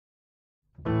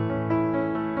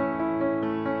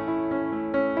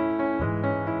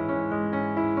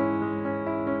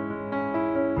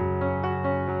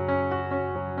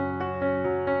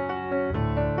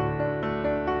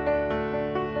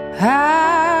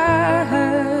I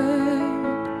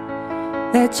heard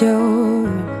that you're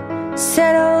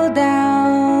settled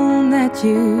down, that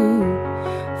you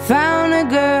found a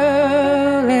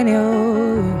girl and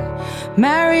you're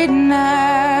married now.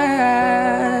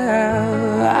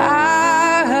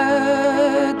 I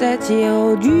heard that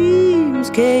your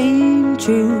dreams came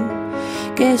true.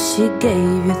 Guess she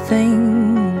gave you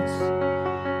things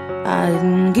I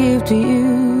didn't give to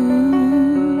you.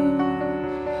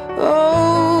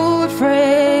 Old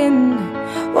friend,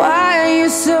 why are you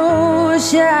so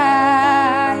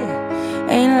shy?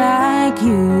 Ain't like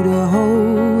you to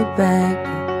hold back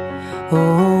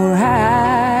or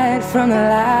hide from the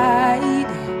light.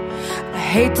 I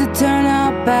hate to turn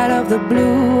up out of the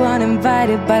blue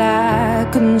uninvited, but I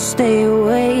couldn't stay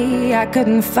away, I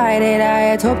couldn't fight it. I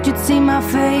had hoped you'd see my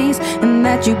face and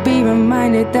that you'd be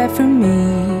reminded that for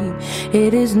me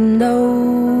it isn't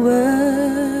over.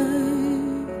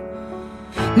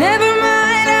 Never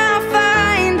mind, I'll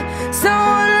find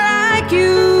someone like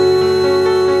you.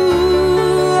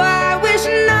 I wish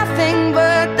nothing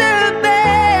but the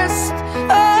best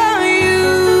for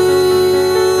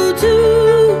you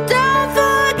too. Don't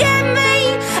forget me,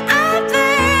 I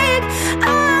beg. I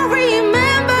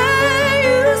remember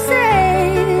you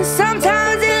say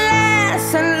sometimes it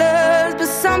lasts and loves, but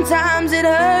sometimes it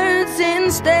hurts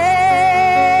instead.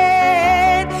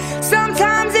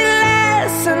 Sometimes it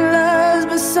lasts and loves,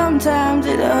 but sometimes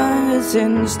it hurts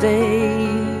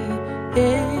instead.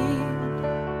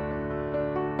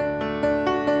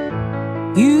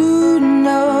 You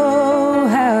know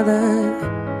how the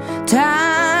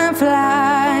time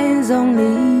flies.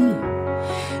 Only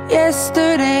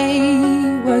yesterday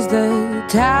was the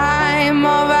time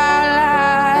of our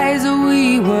lives.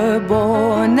 We were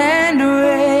born and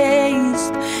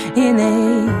raised in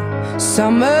a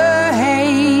summer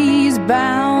haze,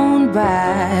 bound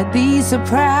by the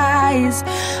surprise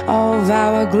of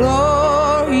our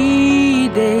glory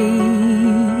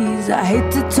days. I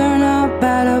hate to turn up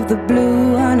out of the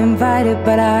blue uninvited,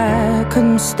 but I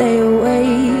couldn't stay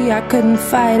away, I couldn't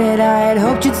fight it. I had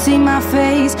hoped you'd see my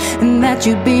face and that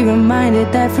you'd be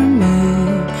reminded that for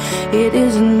me it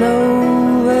isn't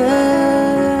over.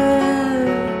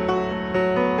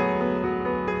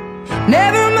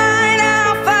 Never mind,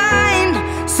 I'll find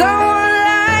someone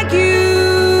like you.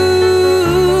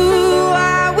 I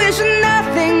wish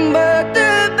nothing but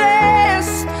the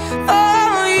best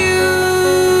for you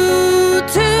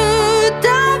too.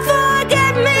 Don't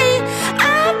forget me,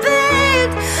 I beg.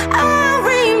 I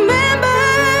remember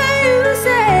you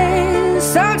say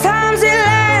sometimes it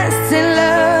lasts in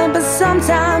love, but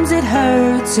sometimes it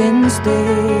hurts instead.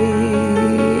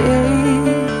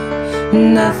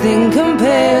 Nothing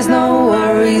compares, no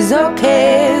worries or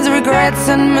cares, regrets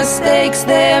and mistakes,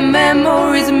 their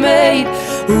memories made.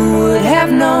 Who would have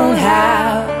known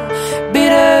how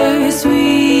bittersweet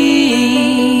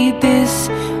this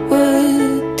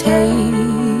would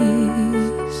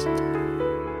taste?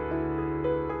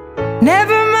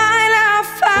 Never mind, I'll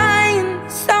find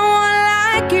someone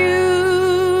like you.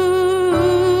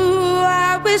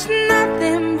 I wish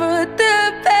nothing but the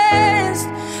best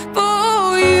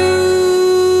for you.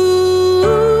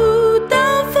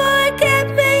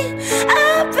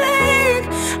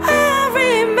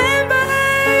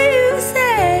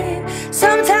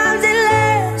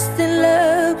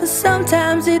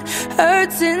 Sometimes it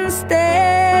hurts instead.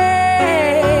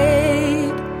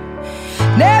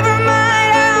 Never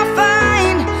mind, I'll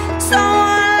find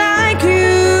someone like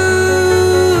you.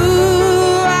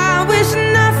 I wish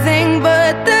nothing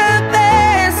but the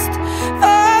best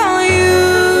for you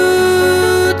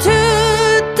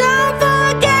too. Don't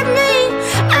forget me,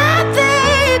 I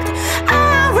begged. I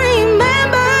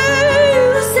remember you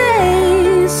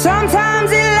say sometimes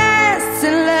it lasts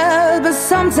in love, but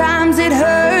sometimes it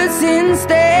hurts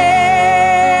instead.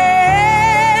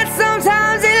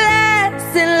 Sometimes it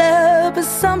lasts in love, but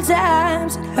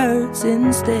sometimes it hurts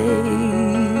instead.